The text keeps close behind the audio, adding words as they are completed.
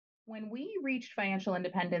When we reached financial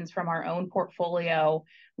independence from our own portfolio,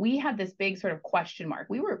 we had this big sort of question mark.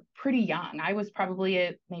 We were pretty young. I was probably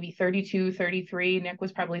at maybe 32, 33. Nick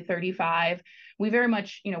was probably 35. We very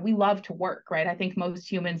much, we love to work, right? I think most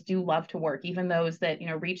humans do love to work. Even those that,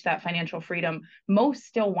 reach that financial freedom, most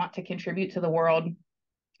still want to contribute to the world.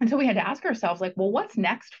 And so we had to ask ourselves, like, well, what's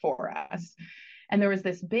next for us? And there was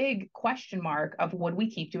this big question mark of, would we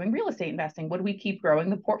keep doing real estate investing? Would we keep growing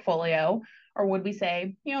the portfolio? Or would we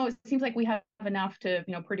say, it seems like we have enough to,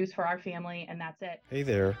 produce for our family and that's it? Hey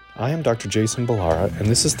there, I am Dr. Jason Ballara, and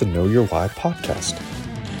this is the Know Your Why podcast,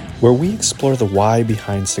 where we explore the why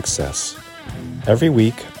behind success. Every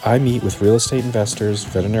week, I meet with real estate investors,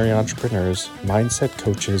 veterinary entrepreneurs, mindset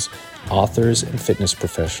coaches, authors, and fitness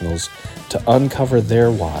professionals to uncover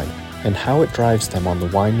their why and how it drives them on the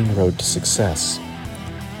winding road to success.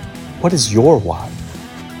 What is your why?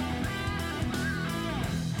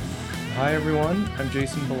 Hi everyone, I'm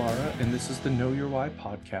Jason Ballara, and this is the Know Your Why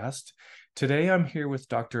podcast. Today I'm here with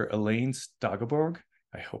Dr. Elaine Stageberg.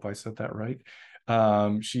 I hope I said that right.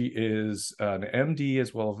 She is an MD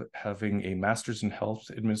as well as having a master's in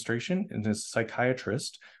health administration and is a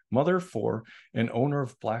psychiatrist, mother of four, and owner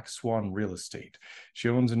of Black Swan Real Estate. She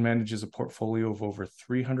owns and manages a portfolio of over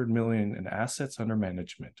 $300 million in assets under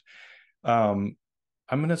management.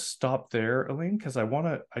 I'm going to stop there, Elaine, because I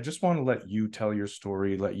just want to let you tell your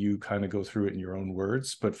story, let you kind of go through it in your own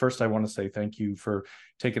words. But first, I want to say thank you for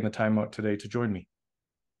taking the time out today to join me.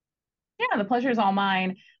 Yeah, the pleasure is all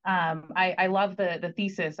mine. I love the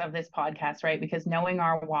thesis of this podcast, right? Because knowing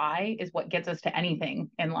our why is what gets us to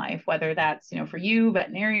anything in life, whether that's, for you,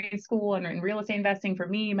 veterinary school and in real estate investing, for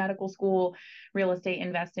me, medical school, real estate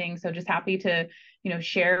investing. So just happy to,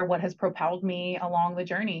 share what has propelled me along the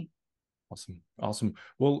journey. Awesome.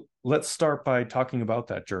 Well, let's start by talking about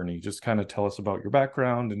that journey. Just kind of tell us about your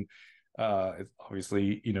background and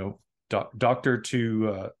obviously, doctor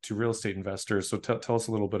to real estate investors. So tell us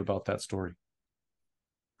a little bit about that story.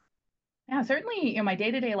 Yeah, certainly, my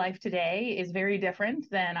day-to-day life today is very different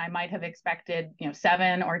than I might have expected,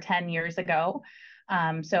 7 or 10 years ago.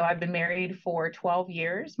 So I've been married for 12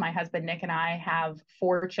 years. My husband, Nick, and I have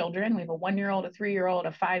 4 children. We have a 1-year-old, a 3-year-old,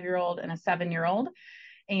 a 5-year-old, and a 7-year-old.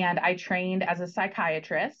 And I trained as a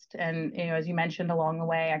psychiatrist. And, as you mentioned along the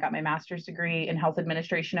way, I got my master's degree in health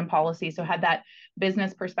administration and policy. So had that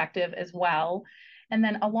business perspective as well. And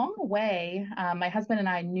then along the way, my husband and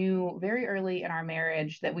I knew very early in our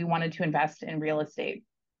marriage that we wanted to invest in real estate.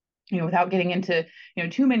 Without getting into,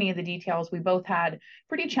 too many of the details, we both had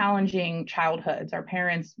pretty challenging childhoods. Our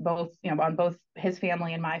parents both, on both his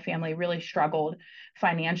family and my family really struggled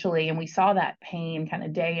financially. And we saw that pain kind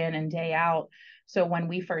of day in and day out. So when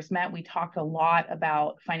we first met, we talked a lot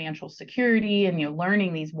about financial security and,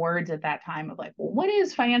 learning these words at that time of like, well, what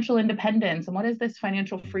is financial independence and what is this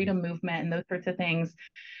financial freedom movement and those sorts of things.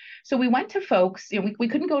 So we went to folks, we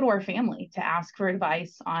couldn't go to our family to ask for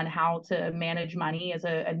advice on how to manage money as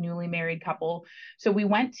a newly married couple. So we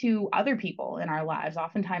went to other people in our lives,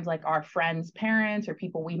 oftentimes like our friends' parents or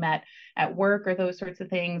people we met at work or those sorts of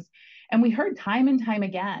things. And we heard time and time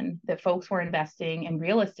again that folks were investing in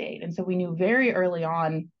real estate. And so we knew very early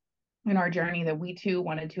on in our journey that we too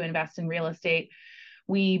wanted to invest in real estate.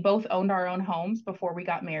 We both owned our own homes before we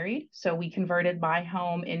got married. So we converted my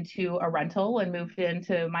home into a rental and moved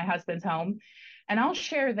into my husband's home. And I'll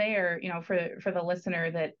share there, for the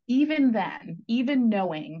listener, that even then, even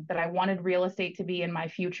knowing that I wanted real estate to be in my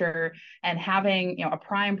future and having, a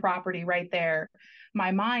prime property right there, my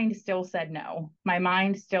mind still said no. My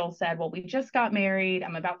mind still said, well, we just got married.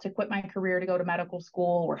 I'm about to quit my career to go to medical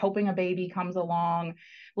school. We're hoping a baby comes along.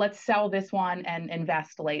 Let's sell this one and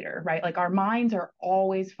invest later, right? Like our minds are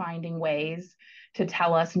always finding ways to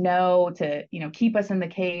tell us no, to, keep us in the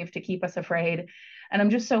cave, to keep us afraid. And I'm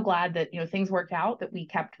just so glad that, things worked out, that we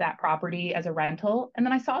kept that property as a rental. And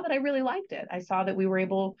then I saw that I really liked it. I saw that we were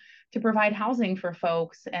able to provide housing for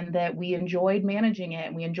folks and that we enjoyed managing it.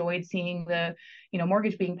 And we enjoyed seeing the,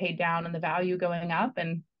 mortgage being paid down and the value going up.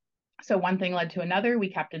 And so one thing led to another. We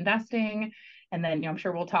kept investing. And then, I'm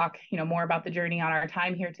sure we'll talk, more about the journey on our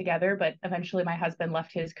time here together. But eventually my husband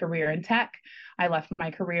left his career in tech. I left my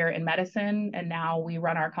career in medicine. And now we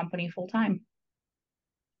run our company full time.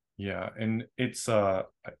 Yeah. And it's, I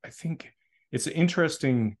think it's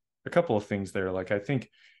interesting, a couple of things there. Like, I think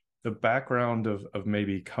the background of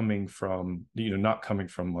maybe coming from, not coming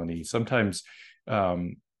from money, sometimes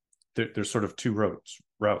there's sort of two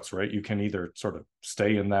routes, right? You can either sort of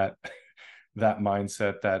stay in that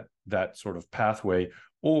mindset, that sort of pathway,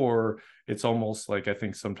 or it's almost like, I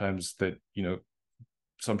think sometimes that,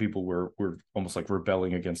 some people were almost like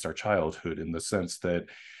rebelling against our childhood in the sense that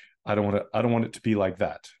I don't want it to be like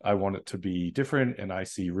that. I want it to be different. And I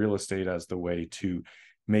see real estate as the way to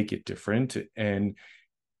make it different. And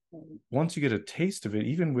once you get a taste of it,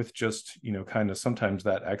 even with just, kind of sometimes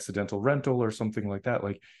that accidental rental or something like that,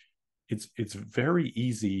 like it's very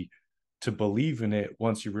easy to believe in it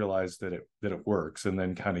once you realize that it works, and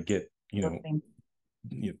then kind of get,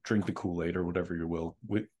 drink the Kool-Aid or whatever you will,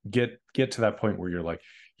 get to that point where you're like,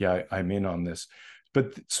 yeah, I'm in on this.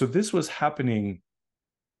 But so this was happening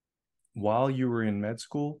while you were in med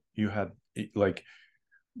school. You had, like,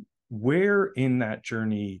 where in that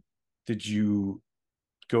journey did you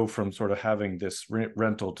go from sort of having this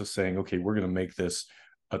rental to saying, okay, we're going to make this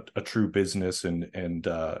a true business, and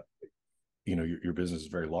your business is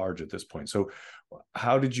very large at this point. So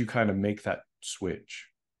how did you kind of make that switch?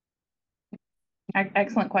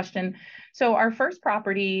 Excellent question. So our first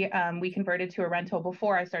property, we converted to a rental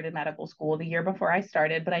before I started medical school, the year before I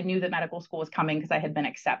started, but I knew that medical school was coming because I had been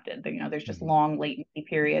accepted. There's just long latency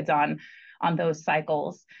periods on those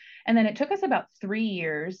cycles. And then it took us about 3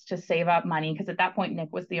 years to save up money, because at that point, Nick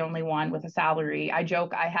was the only one with a salary. I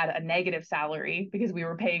joke I had a negative salary because we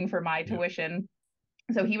were paying for my tuition.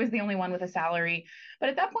 So he was the only one with a salary. But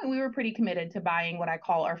at that point, we were pretty committed to buying what I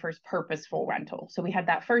call our first purposeful rental. So we had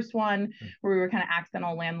that first one where we were kind of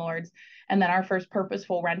accidental landlords, and then our first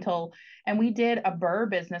purposeful rental. And we did a BRRRR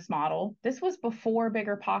business model. This was before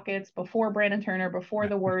Bigger Pockets, before Brandon Turner, before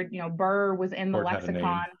the word, BRRRR was in the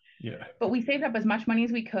lexicon. Yeah. But we saved up as much money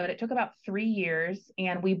as we could. It took about 3 years,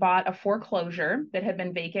 and we bought a foreclosure that had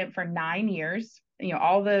been vacant for 9 years.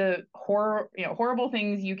 All the horrible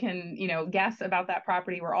things you can, guess about that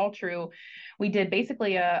property were all true. We did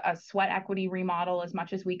basically a sweat equity remodel as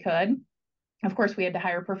much as we could. Of course, we had to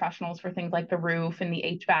hire professionals for things like the roof and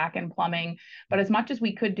the HVAC and plumbing, but as much as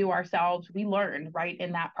we could do ourselves, we learned right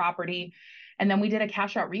in that property. And then we did a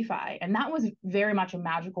cash out refi. And that was very much a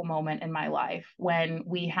magical moment in my life, when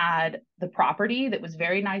we had the property that was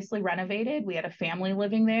very nicely renovated. We had a family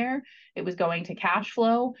living there. It was going to cash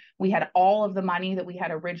flow. We had all of the money that we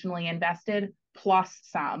had originally invested plus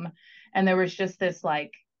some. And there was just this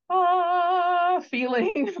like,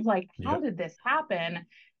 feeling of like, how did this happen?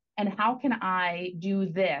 And how can I do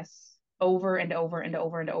this over and over and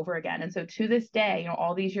over and over again? And so to this day,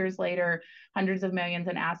 all these years later, hundreds of millions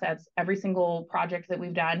in assets, every single project that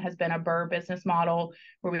we've done has been a BRRRR business model,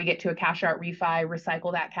 where we get to a cash out refi,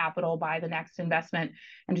 recycle that capital, buy the next investment,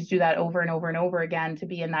 and just do that over and over and over again to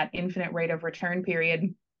be in that infinite rate of return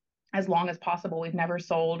period as long as possible. We've never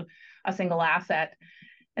sold a single asset.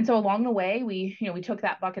 And so along the way, we took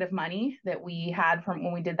that bucket of money that we had from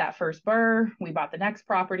when we did that first BRRRR, we bought the next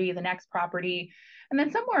property. And then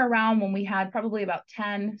somewhere around when we had probably about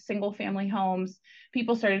 10 single family homes,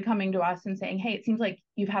 people started coming to us and saying, hey, it seems like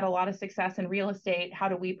you've had a lot of success in real estate. How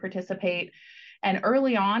do we participate? And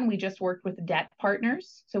early on, we just worked with debt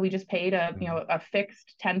partners. So we just paid a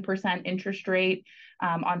fixed 10% interest rate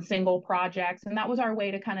on single projects. And that was our way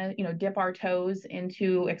to kind of, dip our toes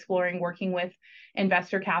into exploring working with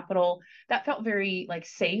investor capital. That felt very like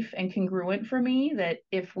safe and congruent for me, that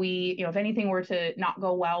if if anything were to not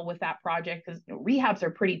go well with that project, because rehabs are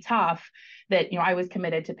pretty tough, that, I was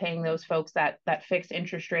committed to paying those folks that fixed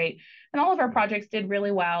interest rate. And all of our projects did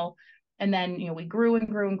really well. And then, we grew and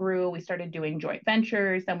grew and grew. We started doing joint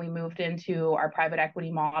ventures. Then we moved into our private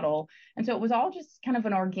equity model. And so it was all just kind of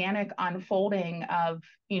an organic unfolding of,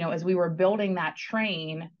 as we were building that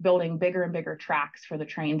train, building bigger and bigger tracks for the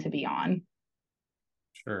train to be on.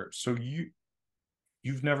 Sure. So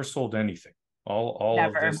you've never sold anything. All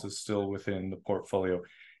of this is still within the portfolio.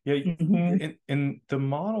 Yeah. And the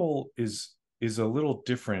model is a little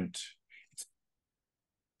different.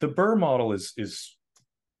 The BRRRR model is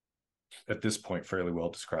at this point fairly well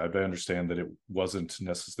described. I understand that it wasn't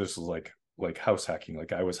necessarily, this was like house hacking.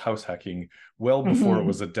 Like I was house hacking well before it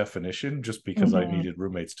was a definition, just because I needed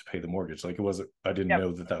roommates to pay the mortgage. Like I didn't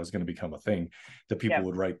know that was going to become a thing that people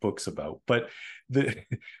would write books about. But the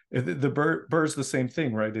BRRRR is the same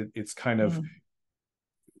thing, right? It's kind of,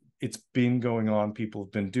 it's been going on. People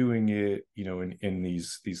have been doing it, in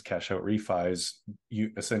these cash out refis.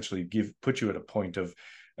 You essentially put you at a point of,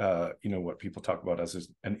 what people talk about as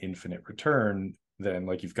an infinite return, then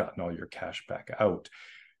like you've gotten all your cash back out.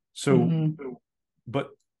 So, but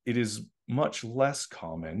it is much less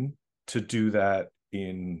common to do that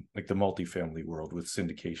in like the multifamily world with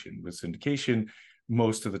syndication. With syndication,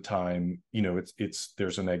 most of the time,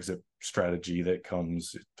 there's an exit strategy that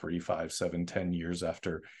comes 3, 5, 7, 10 years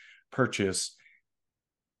after purchase.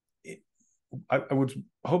 I was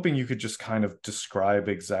hoping you could just kind of describe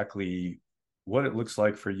exactly what it looks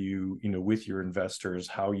like for you, with your investors,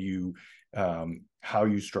 how you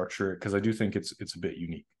structure it, because I do think it's a bit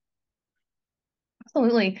unique.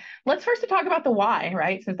 Absolutely. Let's first talk about the why,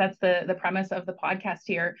 right? Since that's the premise of the podcast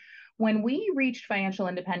here. When we reached financial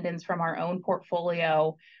independence from our own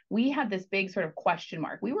portfolio, we had this big sort of question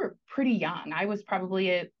mark. We were pretty young. I was probably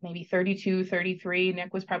at maybe 32, 33.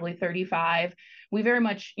 Nick was probably 35. We very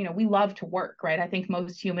much, we love to work, right? I think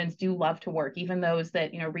most humans do love to work. Even those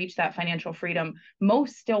that, reach that financial freedom,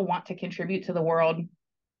 most still want to contribute to the world.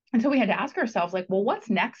 And so we had to ask ourselves, like, well, what's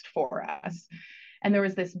next for us? And there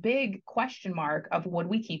was this big question mark of, would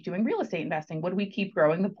we keep doing real estate investing? Would we keep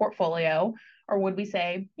growing the portfolio? Or would we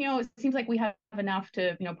say, it seems like we have enough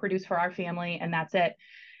to, produce for our family and that's it.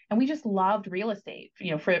 And we just loved real estate,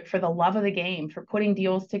 for the love of the game, for putting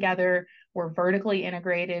deals together. We're vertically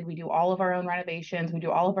integrated. We do all of our own renovations. We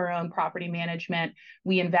do all of our own property management.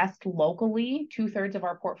 We invest locally. 2/3 of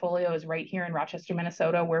our portfolio is right here in Rochester,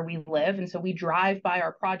 Minnesota, where we live. And so we drive by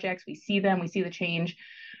our projects. We see them. We see the change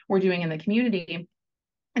we're doing in the community.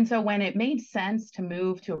 And so when it made sense to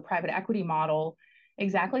move to a private equity model,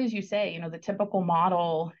 exactly as you say, the typical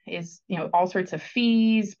model is, all sorts of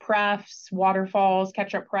fees, prefs, waterfalls,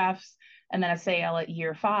 catch-up prefs, and then a sale at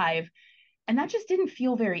year 5. And that just didn't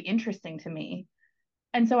feel very interesting to me.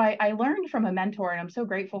 And so I learned from a mentor, and I'm so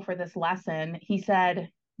grateful for this lesson. He said,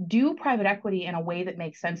 do private equity in a way that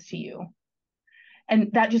makes sense to you.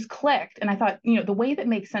 And that just clicked. And I thought, the way that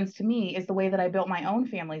makes sense to me is the way that I built my own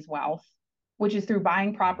family's wealth, which is through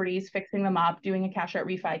buying properties, fixing them up, doing a cash out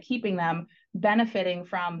refi, keeping them, benefiting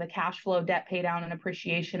from the cash flow, debt pay down and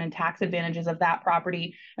appreciation and tax advantages of that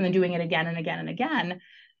property, and then doing it again and again and again.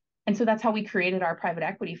 And so that's how we created our private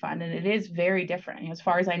equity fund. And it is very different. As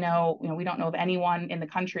far as I know, we don't know of anyone in the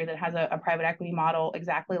country that has a private equity model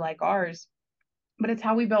exactly like ours, but it's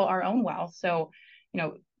how we built our own wealth. So,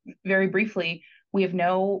 very briefly, we have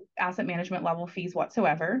no asset management level fees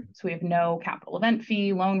whatsoever. So we have no capital event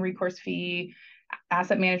fee, loan recourse fee,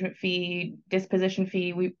 asset management fee, disposition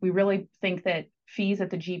fee. We really think that fees at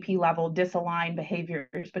the GP level disalign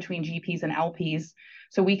behaviors between GPs and LPs.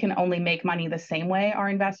 So we can only make money the same way our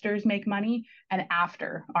investors make money and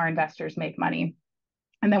after our investors make money.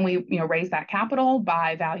 And then we raise that capital,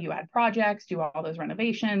 buy value add projects, do all those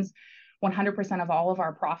renovations. 100% of all of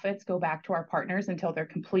our profits go back to our partners until they're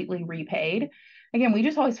completely repaid. Again, we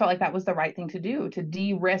just always felt like that was the right thing to do, to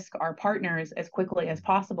de-risk our partners as quickly as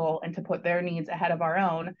possible and to put their needs ahead of our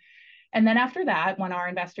own. And then after that, when our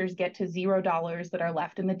investors get to $0 that are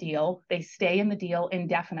left in the deal, they stay in the deal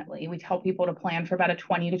indefinitely. We tell people to plan for about a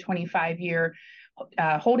 20 to 25 year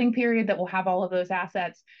holding period that will have all of those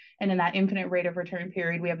assets. And in that infinite rate of return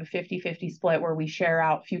period, we have a 50-50 split where we share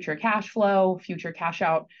out future cash flow, future cash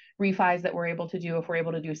out refis that we're able to do if we're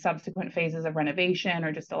able to do subsequent phases of renovation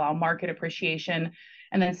or just allow market appreciation,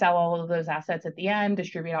 and then sell all of those assets at the end,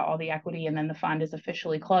 distribute out all the equity, and then the fund is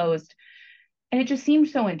officially closed. And it just seemed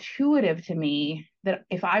so intuitive to me that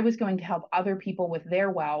if I was going to help other people with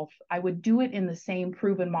their wealth, I would do it in the same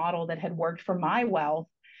proven model that had worked for my wealth.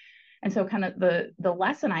 And so kind of the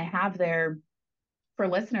lesson I have there for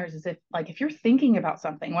listeners is if you're thinking about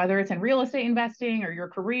something, whether it's in real estate investing or your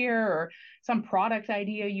career or some product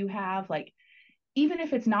idea you have, even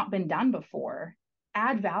if it's not been done before,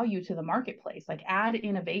 add value to the marketplace, add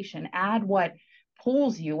innovation, add what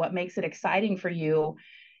pulls you, what makes it exciting for you.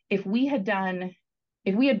 If we had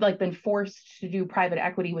been forced to do private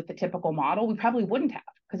equity with the typical model, we probably wouldn't have,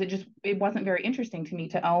 because it wasn't very interesting to me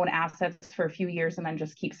to own assets for a few years and then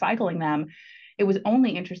just keep cycling them. It was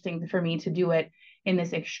only interesting for me to do it in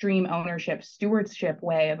this extreme ownership, stewardship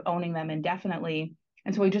way of owning them indefinitely.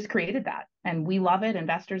 And so we just created that, and we love it.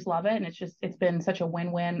 Investors love it. And it's been such a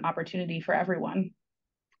win-win opportunity for everyone.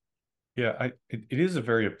 Yeah, it is a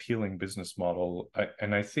very appealing business model.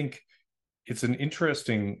 And I think it's an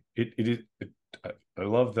interesting, I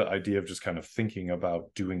love the idea of just kind of thinking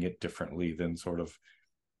about doing it differently than sort of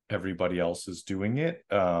everybody else is doing it.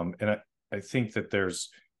 And I think that there's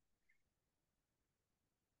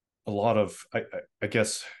a lot of, I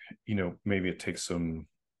guess, maybe it takes some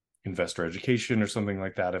investor education or something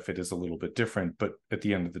like that if it is a little bit different, but at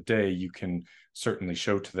the end of the day, you can certainly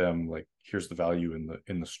show to them, here's the value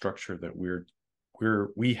in the structure that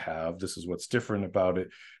we have. This is what's different about it.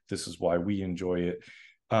 This is why we enjoy it.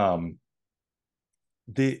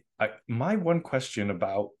 My one question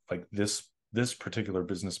about this particular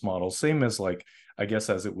business model, same as I guess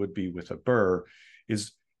as it would be with a BRRRR,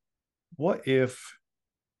 is what if,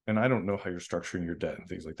 and I don't know how you're structuring your debt and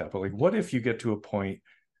things like that, but what if you get to a point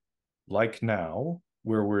like now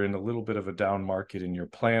where we're in a little bit of a down market and your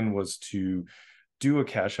plan was to do a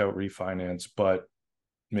cash out refinance, but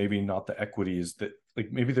maybe not the equities that,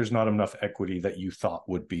 maybe there's not enough equity that you thought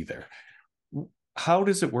would be there. How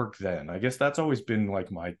does it work then? I guess that's always been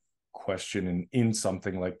my question in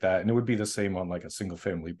something like that. And it would be the same on like a single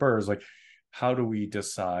family BRRRR, like, how do we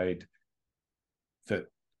decide that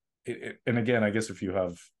and again, I guess if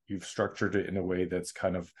you've structured it in a way that's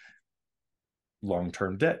kind of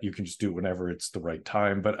long-term debt, you can just do it whenever it's the right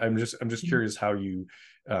time. But I'm just curious how you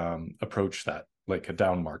approach that, like a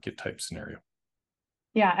down market type scenario.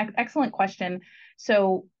 Yeah, excellent question.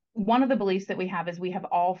 So one of the beliefs that we have is we have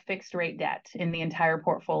all fixed rate debt in the entire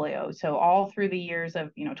portfolio. So all through the years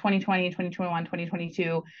of 2020, 2021,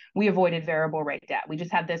 2022, we avoided variable rate debt. We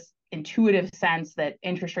just had this intuitive sense that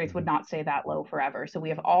interest rates would not stay that low forever. So we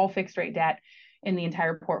have all fixed rate debt in the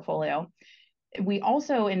entire portfolio. We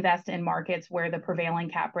also invest in markets where the prevailing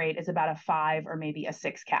cap rate is about a 5 or maybe a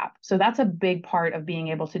 6 cap. So that's a big part of being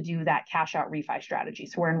able to do that cash out refi strategy.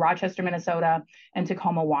 So we're in Rochester, Minnesota and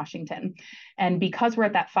Tacoma, Washington. And because we're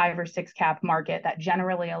at that 5 or 6 cap market, that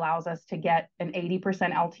generally allows us to get an 80%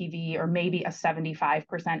 LTV or maybe a 75%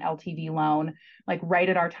 LTV loan, like right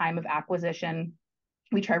at our time of acquisition.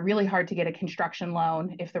 We try really hard to get a construction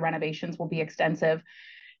loan if the renovations will be extensive.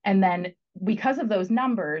 And then because of those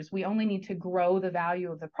numbers, we only need to grow the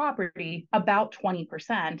value of the property about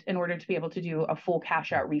 20% in order to be able to do a full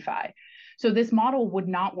cash out refi. So this model would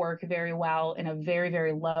not work very well in a very,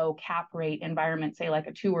 very low cap rate environment, say like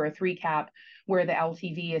a 2 or a 3 cap, where the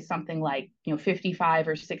LTV is something like 55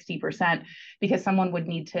 or 60%, because someone would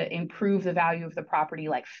need to improve the value of the property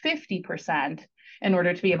like 50% in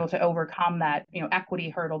order to be able to overcome that equity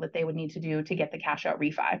hurdle that they would need to do to get the cash out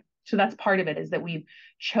refi. So that's part of it, is that we've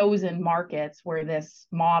chosen markets where this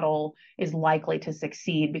model is likely to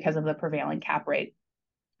succeed because of the prevailing cap rate.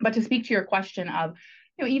 But to speak to your question of,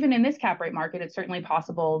 even in this cap rate market, it's certainly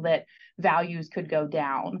possible that values could go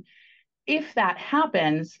down. If that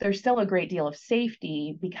happens, there's still a great deal of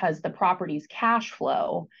safety because the property's cash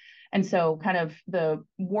flow. And so kind of the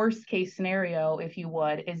worst case scenario, if you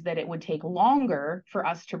would, is that it would take longer for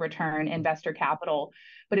us to return investor capital,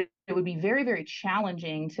 but it would be very, very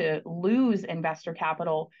challenging to lose investor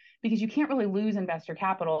capital, because you can't really lose investor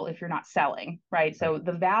capital if you're not selling, right? So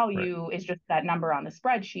the value is just that number on the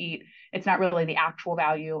spreadsheet. It's not really the actual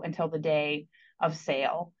value until the day of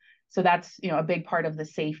sale. So that's, a big part of the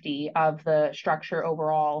safety of the structure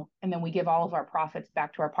overall. And then we give all of our profits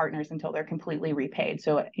back to our partners until they're completely repaid.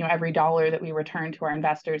 So, every dollar that we return to our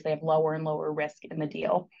investors, they have lower and lower risk in the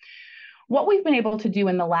deal. What we've been able to do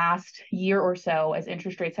in the last year or so, as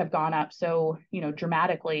interest rates have gone up so,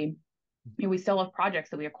 dramatically, we still have projects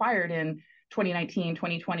that we acquired in 2019,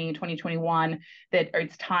 2020, 2021, that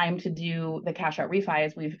it's time to do the cash out refi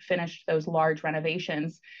as we've finished those large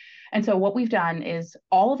renovations. And so what we've done is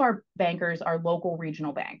all of our bankers are local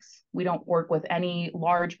regional banks. We don't work with any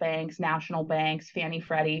large banks, national banks, Fannie,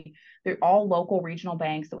 Freddie. They're all local regional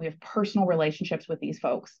banks that we have personal relationships with these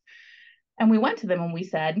folks. And we went to them and we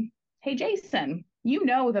said, hey, Jason, you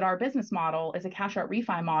know that our business model is a cash out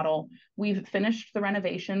refi model. We've finished the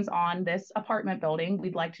renovations on this apartment building.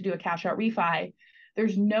 We'd like to do a cash out refi.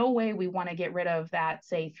 There's no way we want to get rid of that,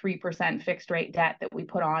 say, 3% fixed rate debt that we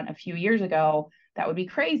put on a few years ago. That would be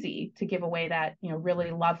crazy to give away that,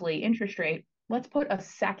 really lovely interest rate. Let's put a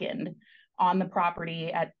second on the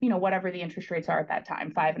property at, whatever the interest rates are at that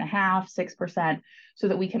time, 5.5%, 6%, so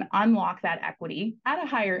that we can unlock that equity at a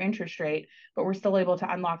higher interest rate, but we're still able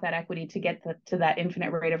to unlock that equity to get to that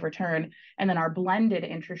infinite rate of return. And then our blended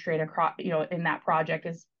interest rate across, in that project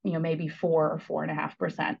is, maybe 4 or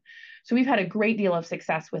 4.5%. So we've had a great deal of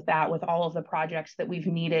success with that, with all of the projects that we've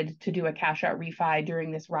needed to do a cash out refi during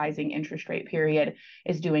this rising interest rate period,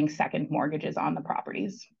 is doing second mortgages on the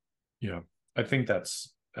properties. Yeah, I think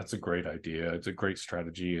that's a great idea. It's a great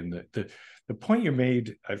strategy. And the point you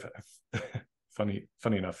made, I've funny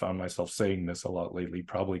enough, found myself saying this a lot lately,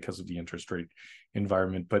 probably because of the interest rate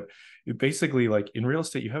environment. But basically, like in real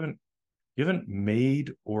estate, you haven't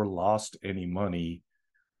made or lost any money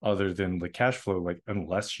other than the cash flow, like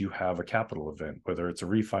unless you have a capital event, whether it's a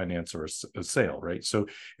refinance or a sale, right? So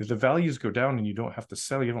if the values go down and you don't have to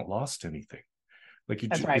sell, you haven't lost anything. Like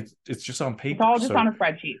That's right. It's just on paper. It's all just on a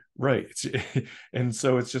spreadsheet. Right. And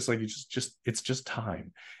so it's just like, it's just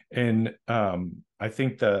time. And I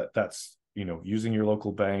think that's, using your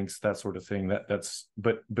local banks, that sort of thing,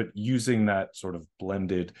 but using that sort of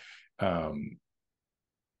blended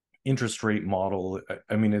interest rate model,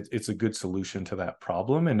 I mean, it's a good solution to that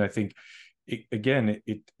problem. And I think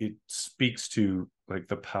it speaks to like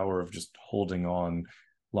the power of just holding on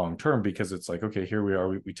long term, because it's like, okay, here we are,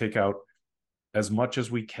 we take out as much as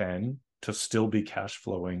we can to still be cash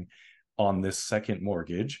flowing on this second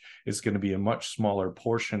mortgage. It's going to be a much smaller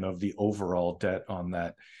portion of the overall debt on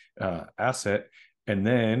that asset. And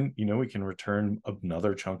then, we can return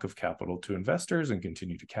another chunk of capital to investors and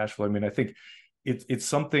continue to cash flow. I mean, I think it's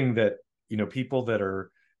something that, people that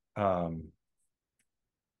are,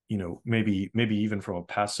 maybe even from a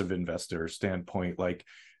passive investor standpoint, like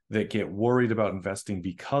that get worried about investing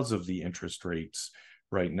because of the interest rates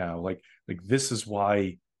right now. Like this is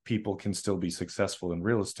why people can still be successful in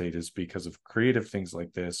real estate, is because of creative things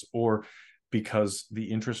like this, or because the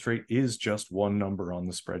interest rate is just one number on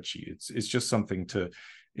the spreadsheet. It's just something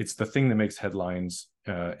it's the thing that makes headlines,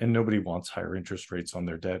 and nobody wants higher interest rates on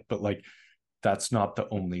their debt, but like that's not the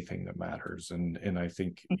only thing that matters. And I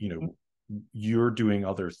think, you're doing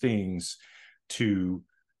other things to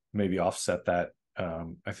maybe offset that.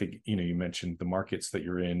 I think, you mentioned the markets that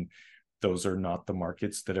you're in. Those are not the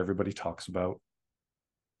markets that everybody talks about.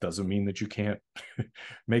 Doesn't mean that you can't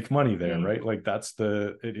make money there, right? Like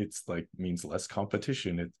it's like means less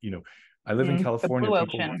competition. I live in California.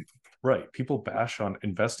 People bash on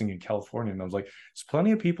investing in California, and I was like, there's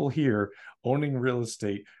plenty of people here owning real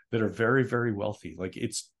estate that are very, very wealthy. Like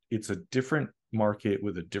it's a different market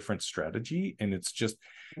with a different strategy, and it's just,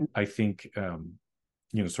 I think,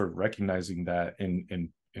 sort of recognizing that, and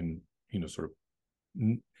sort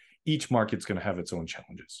of each market's going to have its own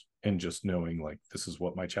challenges, and just knowing like, this is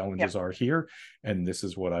what my challenges are here, and this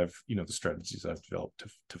is what I've, the strategies I've developed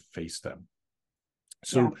to face them.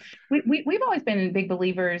 So we've always been big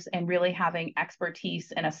believers in really having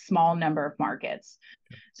expertise in a small number of markets.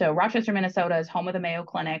 So Rochester, Minnesota is home of the Mayo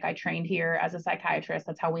Clinic. I trained here as a psychiatrist.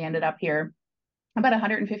 That's how we ended up here. About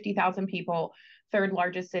 150,000 people, third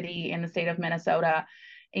largest city in the state of Minnesota.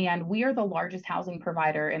 And we are the largest housing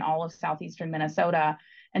provider in all of southeastern Minnesota.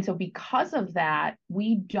 And so because of that,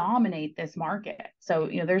 we dominate this market. So,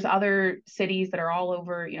 there's other cities that are all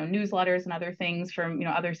over, newsletters and other things from,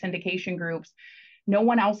 other syndication groups. No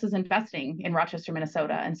one else is investing in Rochester,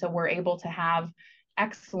 Minnesota. And so we're able to have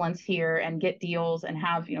excellence here and get deals and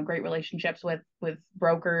have, great relationships with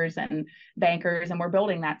brokers and bankers. And we're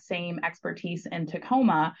building that same expertise in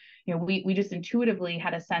Tacoma. We just intuitively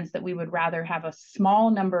had a sense that we would rather have a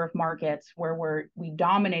small number of markets where we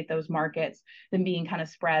dominate those markets than being kind of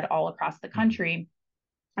spread all across the country.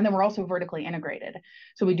 And then we're also vertically integrated.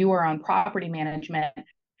 So we do our own property management.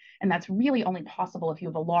 And that's really only possible if you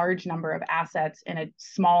have a large number of assets in a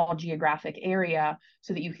small geographic area,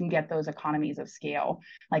 so that you can get those economies of scale.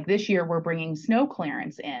 Like this year, we're bringing snow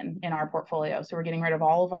clearance in our portfolio. So we're getting rid of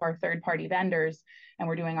all of our third-party vendors, and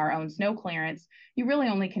we're doing our own snow clearance. You really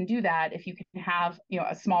only can do that if you can have,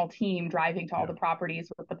 a small team driving to all the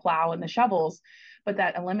properties with the plow and the shovels. But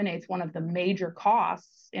that eliminates one of the major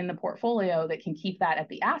costs in the portfolio that can keep that at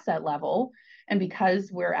the asset level. And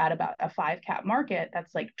because we're at about a 5 cap market,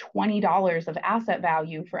 that's like $20 of asset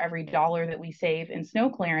value for every dollar that we save in snow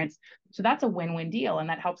clearance. So that's a win-win deal. And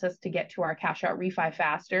that helps us to get to our cash out refi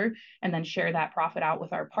faster, and then share that profit out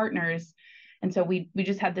with our partners. And so we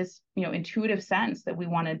just had this, intuitive sense that we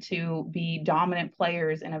wanted to be dominant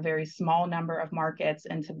players in a very small number of markets,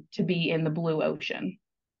 and to be in the blue ocean.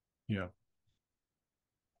 Yeah.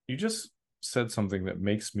 You just said something that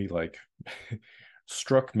makes me like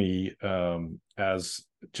struck me as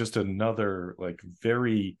just another like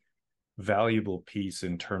very valuable piece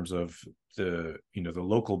in terms of the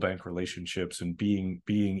local bank relationships, and being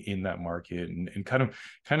in that market, and kind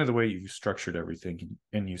of the way you structured everything.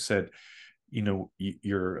 And you said,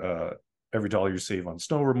 your every dollar you save on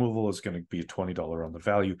snow removal is going to be a $20 on the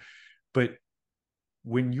value. But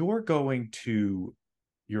when you're going to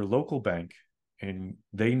your local bank, and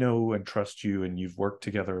they know and trust you, and you've worked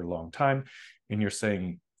together a long time, and you're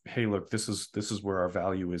saying, hey, look, this is where our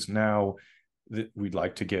value is now, that we'd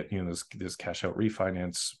like to get, this cash out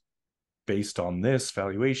refinance based on this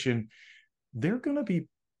valuation, they're going to be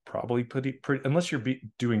probably pretty, unless you're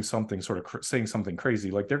doing something sort of saying something crazy,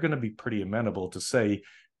 like they're going to be pretty amenable to say,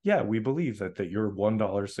 yeah, we believe that your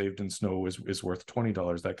 $1 saved in snow is worth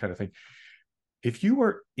 $20, that kind of thing. If you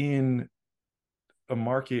are in a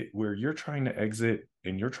market where you're trying to exit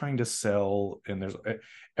and you're trying to sell, and there's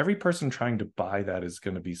every person trying to buy that is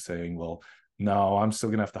going to be saying, well, no, I'm still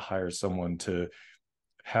going to have to hire someone to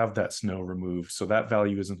have that snow removed, so that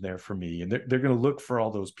value isn't there for me. And they're going to look for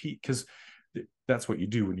all those because that's what you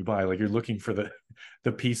do when you buy. Like, you're looking for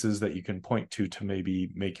the pieces that you can point to maybe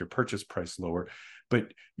make your purchase price lower,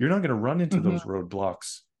 but you're not going to run into those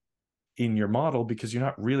roadblocks in your model, because you're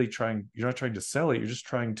not trying to sell it. You're just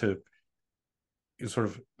trying to sort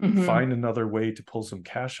of find another way to pull some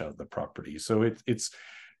cash out of the property. So it's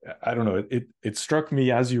I don't know, it struck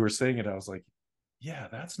me as you were saying it. I was like, yeah,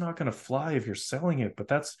 that's not going to fly if you're selling it, but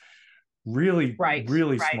that's really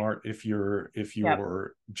smart if you're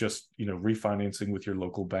just refinancing with your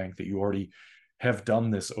local bank that you already have done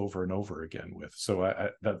this over and over again with. So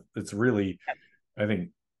that it's really, I think,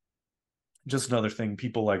 just another thing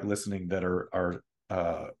people like listening that are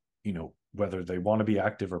you know, whether they want to be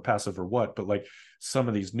active or passive or what, but like some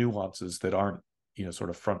of these nuances that aren't, you know, sort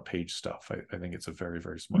of front page stuff. I think it's a very,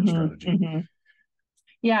 very smart strategy.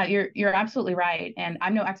 Yeah, you're absolutely right. And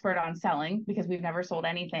I'm no expert on selling because we've never sold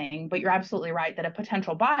anything, but you're absolutely right that a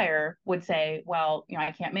potential buyer would say, well, you know,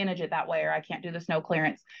 I can't manage it that way, or I can't do the snow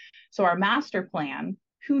clearance. So our master plan,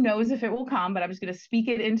 who knows if it will come, but I'm just going to speak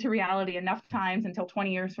it into reality enough times until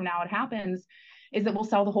 20 years from now it happens, is that we'll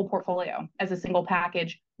sell the whole portfolio as a single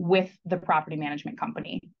package with the property management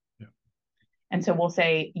company. And so we'll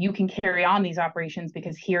say, you can carry on these operations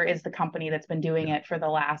because here is the company that's been doing it for the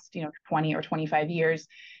last, you know, 20 or 25 years.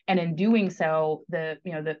 And in doing so, a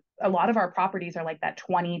lot of our properties are like that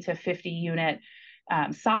 20 to 50 unit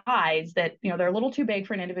size that, you know, they're a little too big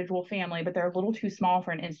for an individual family, but they're a little too small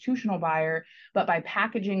for an institutional buyer. But by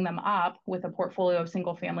packaging them up with a portfolio of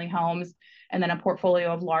single family homes and then a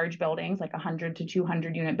portfolio of large buildings, like 100 to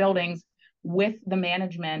 200 unit buildings with the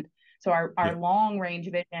management. So our long range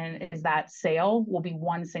vision is that sale will be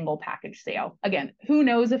one single package sale. Again, who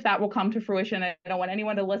knows if that will come to fruition? I don't want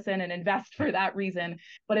anyone to listen and invest for that reason,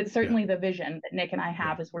 but it's certainly the vision that Nick and I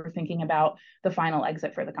have as we're thinking about the final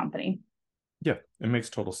exit for the company. Yeah, it makes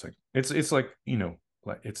total sense. It's like, you know,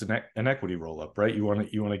 like it's an equity roll up, right? You want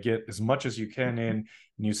to get as much as you can in, and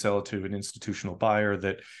you sell it to an institutional buyer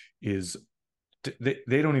that is,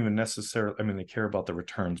 they don't even necessarily, I mean, they care about the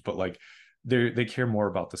returns, but like they care more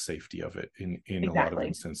about the safety of it in a lot of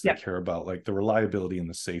instances. They care about like the reliability and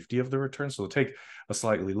the safety of the return. So they'll take a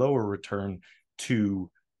slightly lower return to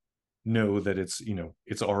know that it's, you know,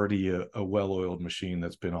 it's already a well-oiled machine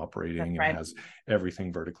that's been operating and has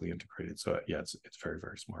everything vertically integrated. So yeah, it's very,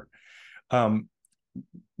 very smart.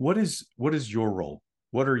 What is your role?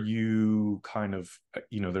 What are you kind of,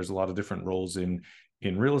 you know, there's a lot of different roles in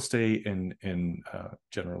real estate, and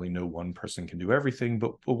generally no one person can do everything,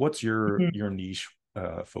 but what's your niche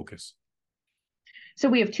focus? So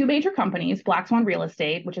we have two major companies, Black Swan Real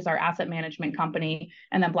Estate, which is our asset management company,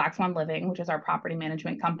 and then Black Swan Living, which is our property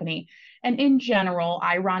management company. And in general,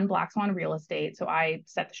 I run Black Swan Real Estate. So I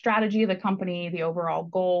set the strategy of the company, the overall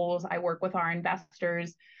goals. I work with our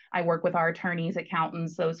investors. I work with our attorneys,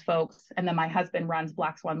 accountants, those folks. And then my husband runs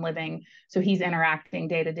Black Swan Living. So he's interacting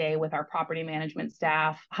day to day with our property management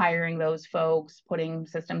staff, hiring those folks, putting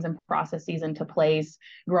systems and processes into place,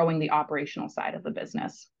 growing the operational side of the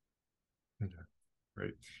business. Okay.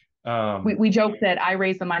 Great. We joke that I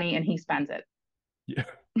raise the money and he spends it. Yeah,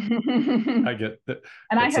 I get that.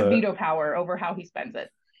 And I have veto power over how he spends it.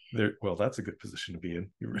 Well, that's a good position to be in.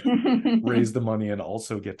 You raise the money and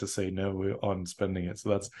also get to say no on spending it.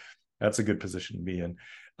 So that's a good position to be in.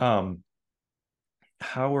 How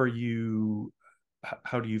do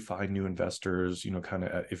you find new investors? You know, kind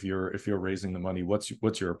of if you're raising the money, what's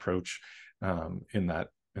your approach in that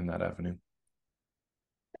avenue?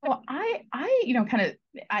 Well, I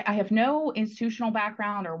have no institutional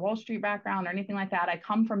background or Wall Street background or anything like that. I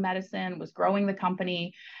come from medicine, was growing the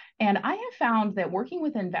company. And I have found that working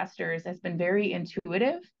with investors has been very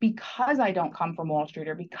intuitive because I don't come from Wall Street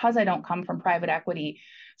or because I don't come from private equity.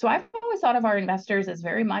 So I've always thought of our investors as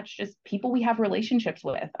very much just people we have relationships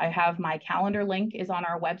with. I have my calendar link is on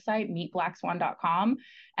our website, meetblackswan.com.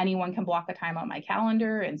 Anyone can block a time on my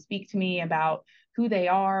calendar and speak to me about who they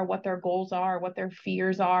are, what their goals are, what their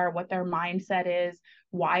fears are, what their mindset is,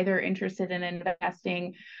 why they're interested in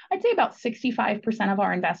investing. I'd say about 65% of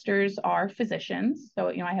our investors are physicians. So,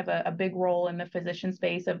 you know, I have a big role in the physician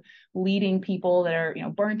space of leading people that are, you know,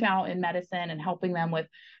 burnt out in medicine and helping them with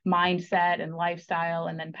mindset and lifestyle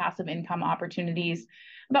and then passive income opportunities.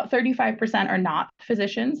 About 35% are not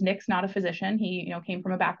physicians. Nick's not a physician. He, you know, came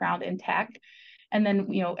from a background in tech. And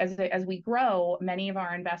then, you know, as we grow, many of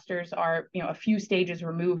our investors are, you know, a few stages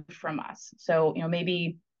removed from us. So, you know,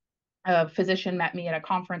 maybe a physician met me at a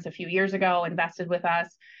conference a few years ago, invested with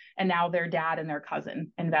us, and now their dad and their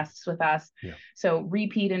cousin invests with us. Yeah. So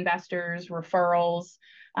repeat investors, referrals,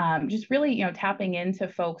 just really, you know, tapping into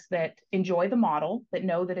folks that enjoy the model, that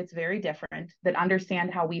know that it's very different, that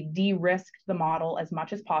understand how we've de-risked the model as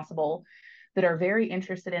much as possible, that are very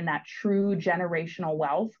interested in that true generational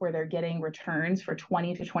wealth where they're getting returns for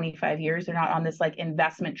 20 to 25 years. They're not on this like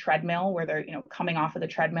investment treadmill where they're, you know, coming off of the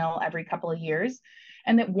treadmill every couple of years.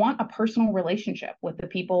 and that want a personal relationship with the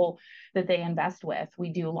people that they invest with. We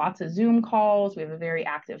do lots of Zoom calls. We have a very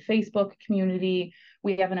active Facebook community.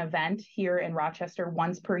 We have an event here in Rochester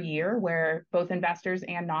once per year where both investors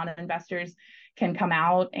and non-investors can come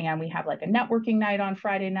out, and we have like a networking night on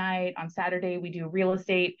Friday night. On Saturday, we do real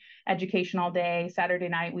estate education all day. Saturday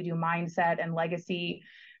night, we do mindset and legacy,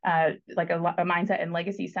 like a mindset and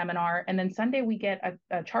legacy seminar. And then Sunday, we get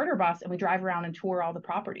a charter bus and we drive around and tour all the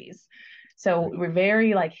properties. So we're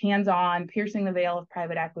very like hands-on, piercing the veil of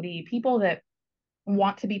private equity, people that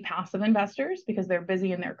want to be passive investors because they're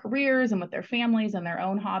busy in their careers and with their families and their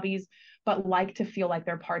own hobbies, but like to feel like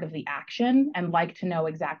they're part of the action and like to know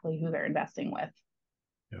exactly who they're investing with.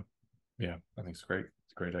 Yeah, I think it's great.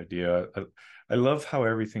 It's a great idea. I love how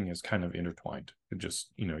everything is kind of intertwined. It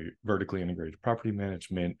just, vertically integrated property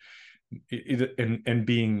management,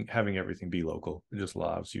 and having everything be local. It just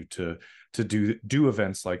allows you to do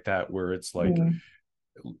events like that where it's like,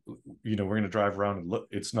 we're going to drive around and look.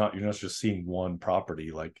 It's not, you're not just seeing one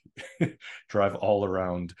property, like drive all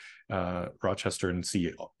around Rochester and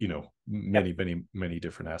see, many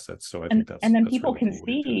different assets. So I think and then that's people really can cool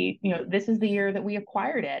see, this is the year that we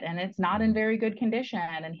acquired it and it's not in very good condition.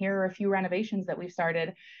 And here are a few renovations that we've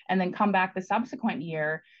started, and then come back the subsequent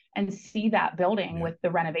year and see that building with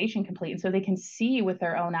the renovation complete. And so they can see with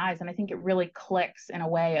their own eyes. And I think it really clicks in a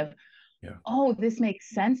way of, oh, this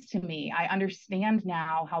makes sense to me. I understand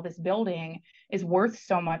now how this building is worth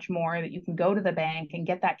so much more, that you can go to the bank and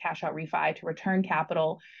get that cash out refi to return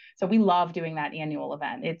capital. So we love doing that annual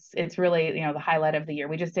event. It's really, the highlight of the year.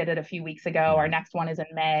 We just did it a few weeks ago. Our next one is in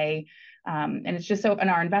May. And it's just so,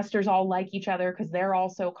 and our investors all like each other because they're all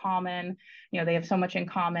so common. They have so much in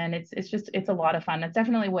common. It's a lot of fun. That's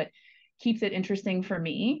definitely what keeps it interesting for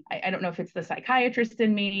me. I don't know if it's the psychiatrist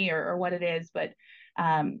in me or what it is, but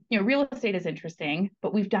real estate is interesting,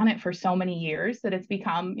 but we've done it for so many years that it's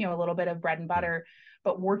become, a little bit of bread and butter.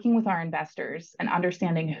 But working with our investors and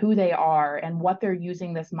understanding who they are and what they're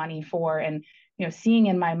using this money for, and, seeing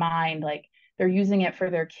in my mind, like they're using it for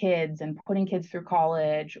their kids and putting kids through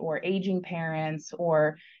college, or aging parents,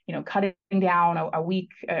 or, cutting down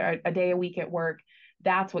a day a week at work.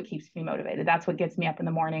 That's what keeps me motivated. That's what gets me up in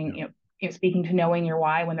the morning, speaking to knowing your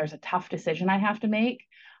why. When there's a tough decision I have to make,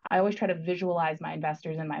 I always try to visualize my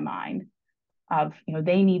investors in my mind of,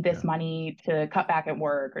 they need this money to cut back at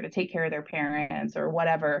work or to take care of their parents or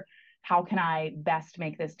whatever. How can I best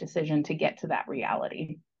make this decision to get to that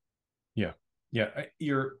reality? Yeah.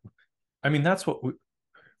 That's what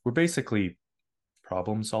we're basically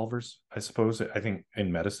problem solvers, I suppose. I think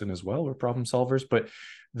in medicine as well, we're problem solvers, but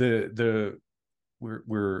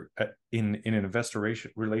we're in an investor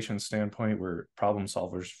relations standpoint, we're problem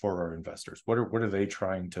solvers for our investors. What are they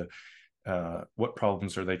trying to, what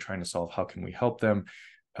problems are they trying to solve? How can we help them?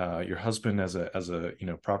 Your husband as a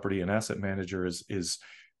property and asset manager is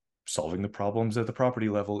solving the problems at the property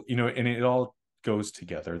level, and it all goes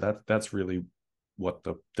together. That's really what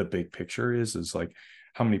the big picture is like,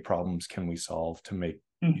 how many problems can we solve to make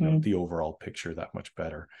the overall picture that much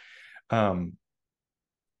better.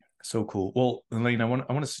 So cool. Well, Elaine, I want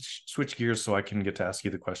to switch gears so I can get to ask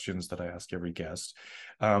you the questions that I ask every guest.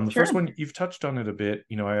 The first one, you've touched on it a bit.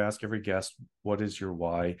 I ask every guest, what is your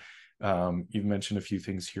why? You've mentioned a few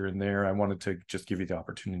things here and there. I wanted to just give you the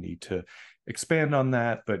opportunity to expand on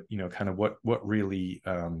that, but kind of what really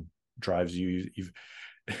drives you. You've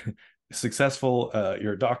successful.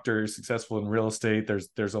 You're a doctor, successful in real estate.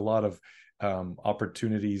 There's a lot of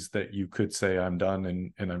opportunities that you could say, I'm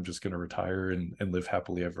done and I'm just going to retire and live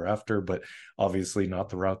happily ever after, but obviously not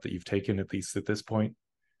the route that you've taken, at least at this point.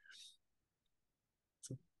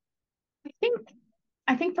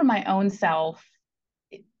 I think for my own self,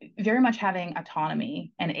 very much having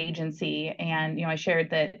autonomy and agency. And, I shared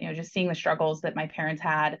that, just seeing the struggles that my parents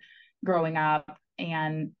had growing up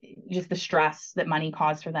and just the stress that money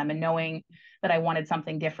caused for them, and knowing that I wanted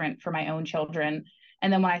something different for my own children.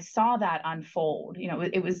 And then when I saw that unfold,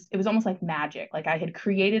 it was almost like magic. Like I had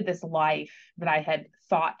created this life that I had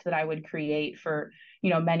thought that I would create for,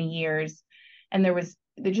 many years. And there's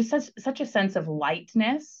just such a sense of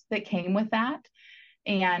lightness that came with that.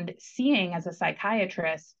 And seeing as a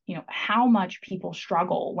psychiatrist, how much people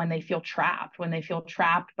struggle when they feel trapped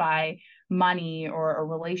by money or a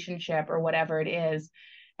relationship or whatever it is.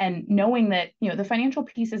 And knowing that, the financial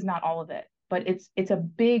piece is not all of it, but it's a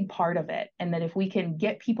big part of it. And that if we can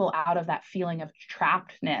get people out of that feeling of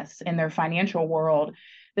trappedness in their financial world,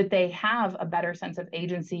 that they have a better sense of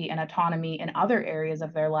agency and autonomy in other areas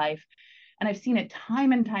of their life. And I've seen it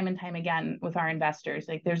time and time and time again with our investors.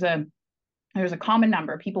 Like there's a common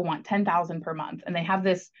number. People want $10,000 per month, and they have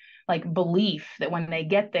this like belief that when they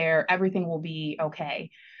get there, everything will be okay.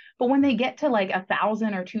 But when they get to like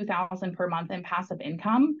 1,000 or 2,000 per month in passive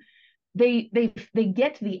income, they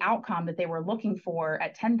get to the outcome that they were looking for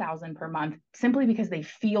at 10,000 per month simply because they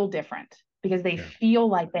feel different, because they feel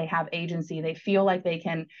like they have agency. They feel like they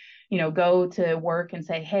can, go to work and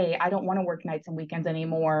say, hey, I don't want to work nights and weekends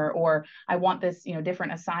anymore, or I want this,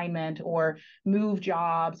 different assignment, or move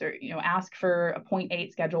jobs, or, ask for a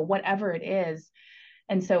 0.8 schedule, whatever it is.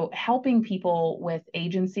 And so helping people with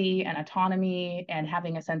agency and autonomy and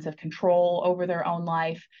having a sense of control over their own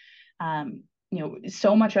life,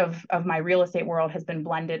 so much of my real estate world has been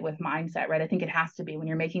blended with mindset, right? I think it has to be when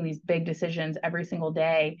you're making these big decisions every single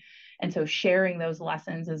day. And so sharing those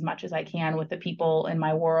lessons as much as I can with the people in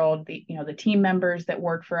my world, the team members that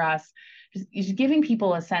work for us, just giving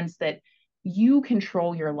people a sense that you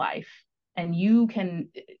control your life, and you can,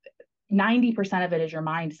 90% of it is your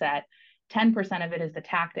mindset. 10% of it is the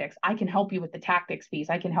tactics. I can help you with the tactics piece.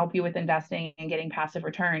 I can help you with investing and getting passive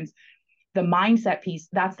returns. The mindset piece,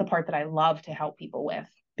 that's the part that I love to help people with,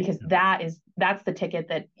 because that's the ticket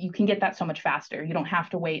that you can get that so much faster. You don't have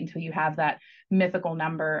to wait until you have that mythical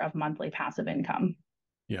number of monthly passive income.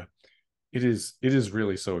 Yeah. It is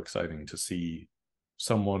really so exciting to see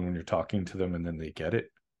someone when you're talking to them and then they get it.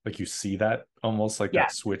 Like you see that almost like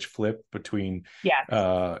that switch flip between,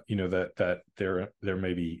 that there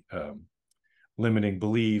may be limiting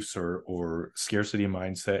beliefs or scarcity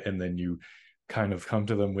mindset, and then you kind of come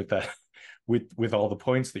to them with that with all the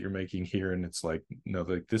points that you're making here, and it's like, no,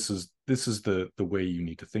 like this is the way you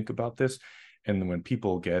need to think about this. And then when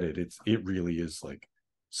people get it, it really is like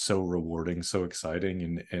so rewarding, so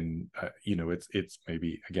exciting. And it's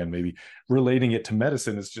maybe relating it to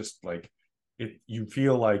medicine is just like you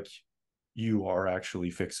feel like you are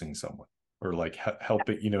actually fixing someone, or like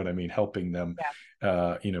helping, helping them,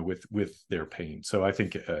 with their pain. So I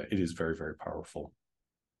think it is very, very powerful.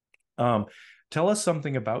 Tell us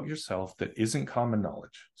something about yourself that isn't common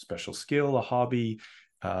knowledge, special skill, a hobby,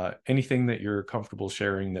 anything that you're comfortable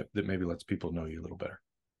sharing that maybe lets people know you a little better.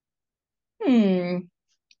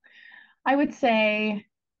 I would say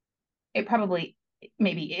it probably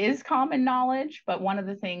maybe is common knowledge, but one of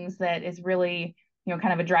the things that is really,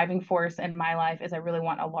 kind of a driving force in my life is I really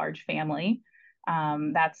want a large family.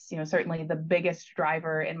 That's, certainly the biggest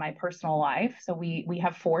driver in my personal life. So we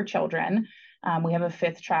have 4 children. We have a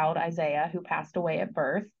 5th child, Isaiah, who passed away at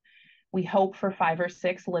birth. We hope for 5 or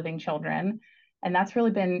 6 living children. And that's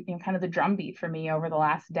really been, kind of the drumbeat for me over the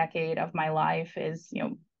last decade of my life is,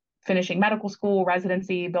 finishing medical school,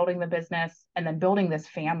 residency, building the business, and then building this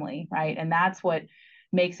family, right? And that's what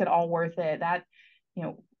makes it all worth it. That,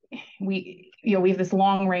 we have this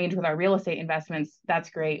long range with our real estate investments.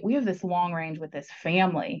 That's great. We have this long range with this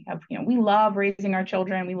family of, we love raising our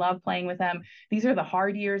children. We love playing with them. These are the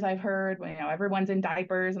hard years, I've heard, when, everyone's in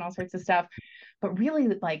diapers and all sorts of stuff. But really,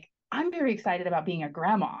 like, I'm very excited about being a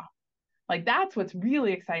grandma. Like, that's what's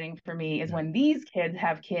really exciting for me is when these kids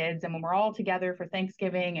have kids and when we're all together for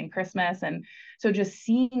Thanksgiving and Christmas. And so just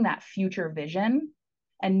seeing that future vision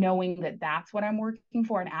and knowing that that's what I'm working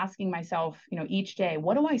for, and asking myself, each day,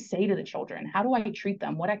 what do I say to the children? How do I treat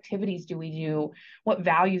them? What activities do we do? What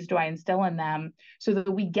values do I instill in them so that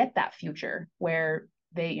we get that future where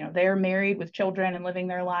they're married with children and living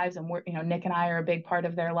their lives, and we're, Nick and I are a big part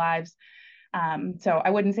of their lives. So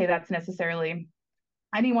I wouldn't say that's necessarily,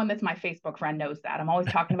 anyone that's my Facebook friend knows that I'm always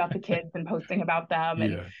talking about the kids and posting about them,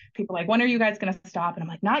 and people are like, when are you guys going to stop? And I'm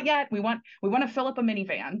like, not yet. We want to fill up a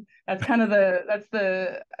minivan. That's kind of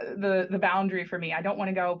the boundary for me. I don't want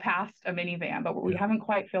to go past a minivan, but we haven't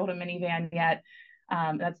quite filled a minivan yet.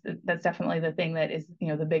 That's definitely the thing that is,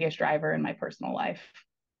 the biggest driver in my personal life.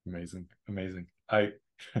 Amazing. I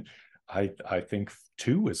think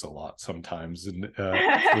 2 is a lot sometimes, and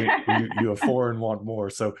you have 4 and want more.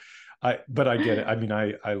 So but I get it. I mean,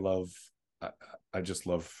 I just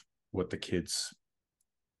love what the kids,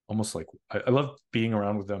 almost like, I love being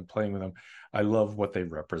around with them, playing with them. I love what they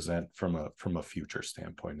represent from a future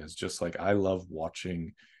standpoint. It's just like, I love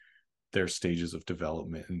watching their stages of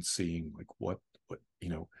development and seeing like what,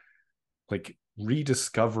 like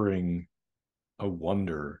rediscovering a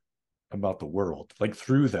wonder about the world, like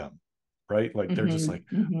through them, right? Like they're just like,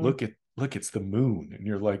 look, it's the moon. And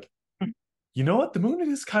you're like, you know what? The moon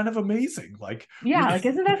is kind of amazing. Like, like,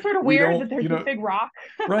 isn't that sort of weird that there's a big rock?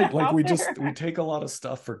 Right. Like we take a lot of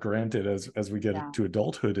stuff for granted as we get to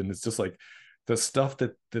adulthood. And it's just like the stuff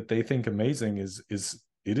that they think amazing is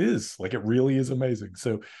like, it really is amazing.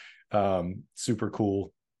 So, super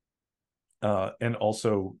cool. And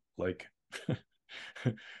also, like,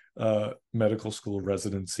 medical school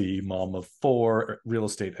recidency, mom of 4, real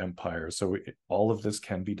estate empire. So all of this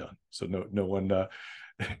can be done. So no one,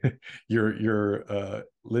 you're a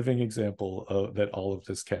living example of that all of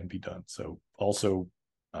this can be done. So also,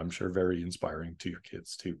 I'm sure very inspiring to your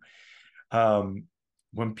kids too.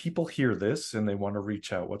 When people hear this and they want to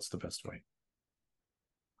reach out, what's the best way?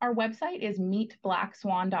 Our website is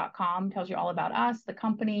meetblackswan.com, tells you all about us, the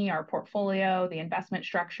company, our portfolio, the investment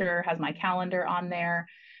structure, has my calendar on there.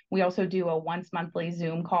 We also do a once monthly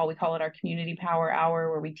Zoom call. We call it our Community Power Hour,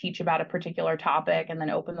 where we teach about a particular topic and then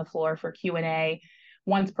open the floor for Q&A.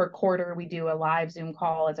 Once per quarter, we do a live Zoom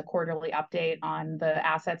call as a quarterly update on the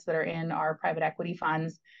assets that are in our private equity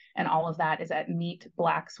funds. And all of that is at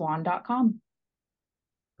meetblackswan.com.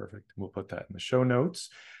 Perfect. We'll put that in the show notes.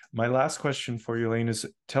 My last question for you, Elaine, is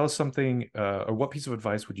tell us something, or what piece of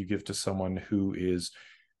advice would you give to someone who is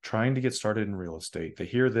trying to get started in real estate? They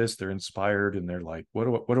hear this, they're inspired, and they're like,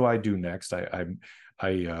 "What do I do next? I'm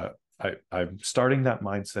starting that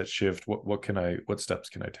mindset shift. What steps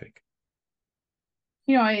can I take?"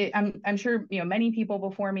 I'm sure, many people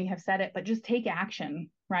before me have said it, but just take action,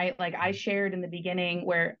 right? Like I shared in the beginning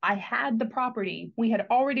where I had the property. We had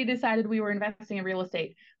already decided we were investing in real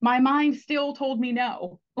estate. My mind still told me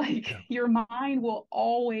no. Your mind will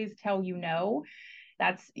always tell you no.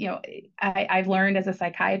 That's, I've learned as a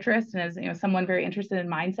psychiatrist and as, someone very interested in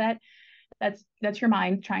mindset, that's your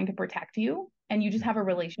mind trying to protect you. And you just have a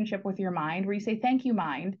relationship with your mind where you say, "Thank you,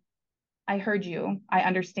 mind. I heard you. I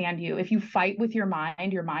understand you." If you fight with your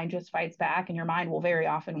mind just fights back, and your mind will very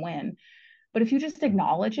often win. But if you just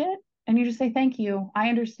acknowledge it and you just say, "Thank you. I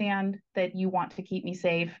understand that you want to keep me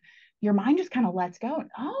safe," your mind just kind of lets go.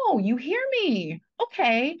 "Oh, you hear me.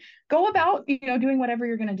 Okay, go about, doing whatever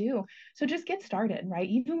you're going to do." So just get started, right?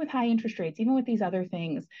 Even with high interest rates, even with these other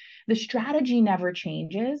things, the strategy never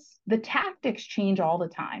changes. The tactics change all the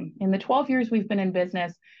time. In the 12 years we've been in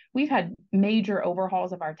business, we've had major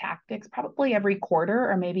overhauls of our tactics, probably every quarter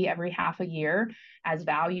or maybe every half a year, as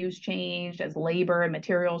values changed, as labor and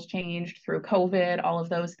materials changed through COVID, all of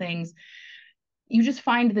those things. You just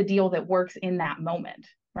find the deal that works in that moment,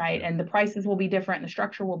 right? And the prices will be different, the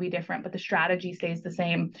structure will be different, but the strategy stays the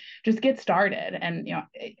same. Just get started. And,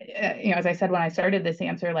 as I said when I started this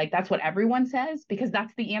answer, that's what everyone says, because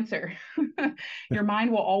that's the answer. Your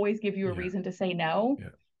mind will always give you a reason to say no.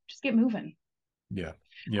 Just get moving. Yeah.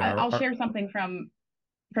 I'll share something from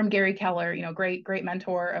Gary Keller, great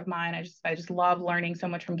mentor of mine. I just love learning so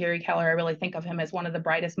much from Gary Keller. I really think of him as one of the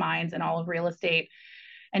brightest minds in all of real estate.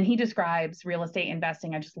 And he describes real estate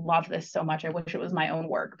investing. I just love this so much. I wish it was my own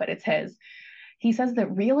work, but it's his. He says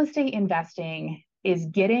that real estate investing is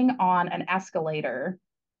getting on an escalator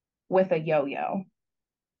with a yo-yo.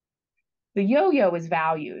 The yo-yo is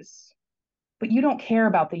values, but you don't care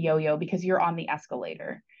about the yo-yo because you're on the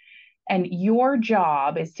escalator. And your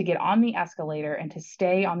job is to get on the escalator and to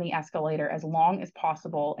stay on the escalator as long as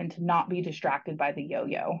possible and to not be distracted by the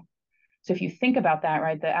yo-yo. So if you think about that,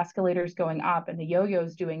 right, the escalator's going up and the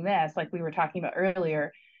yo-yo's doing this, like we were talking about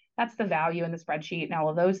earlier, that's the value in the spreadsheet and all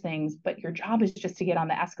of those things. But your job is just to get on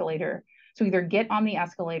the escalator. So either get on the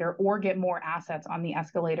escalator or get more assets on the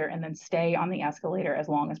escalator and then stay on the escalator as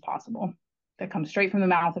long as possible. That comes straight from the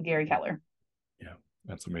mouth of Gary Keller. Yeah,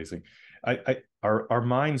 that's amazing. Our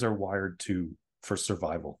minds are wired for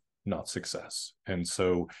survival, not success. And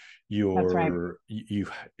so That's right.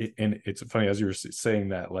 And it's funny, as you were saying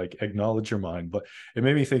that, acknowledge your mind, but it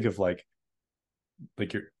made me think of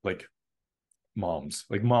moms.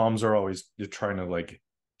 Moms are always trying to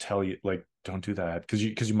tell you, don't do that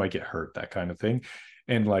because you might get hurt, that kind of thing.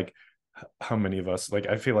 And how many of us,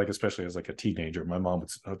 I feel especially as a teenager, my mom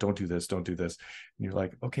would say, "Oh, don't do this, don't do this." And you're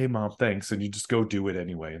like, "Okay, mom, thanks." And you just go do it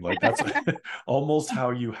anyway. And that's almost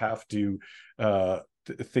how you have to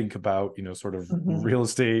think about, sort of real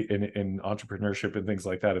estate and entrepreneurship and things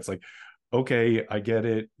like that. It's okay, I get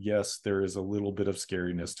it. Yes, there is a little bit of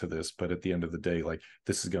scariness to this, but at the end of the day,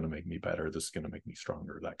 this is going to make me better. This is going to make me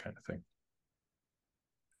stronger, that kind of thing.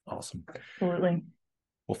 Awesome. Absolutely.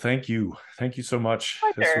 Well, thank you. Thank you so much.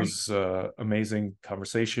 Pleasure. This was amazing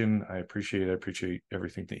conversation. I appreciate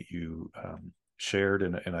everything that you shared,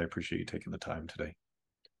 and I appreciate you taking the time today.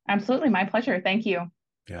 Absolutely. My pleasure. Thank you.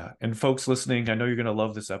 Yeah. And folks listening, I know you're going to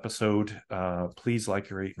love this episode. Please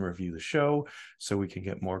rate, and review the show so we can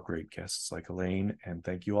get more great guests like Elaine. And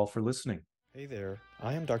thank you all for listening. Hey there.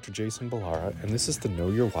 I am Dr. Jason Ballara, and this is the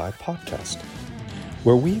Know Your Why podcast,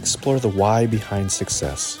 where we explore the why behind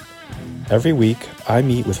success. Every week, I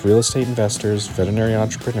meet with real estate investors, veterinary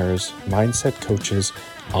entrepreneurs, mindset coaches,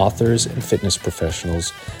 authors, and fitness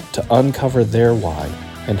professionals to uncover their why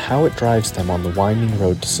and how it drives them on the winding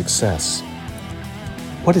road to success.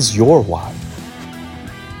 What is your why?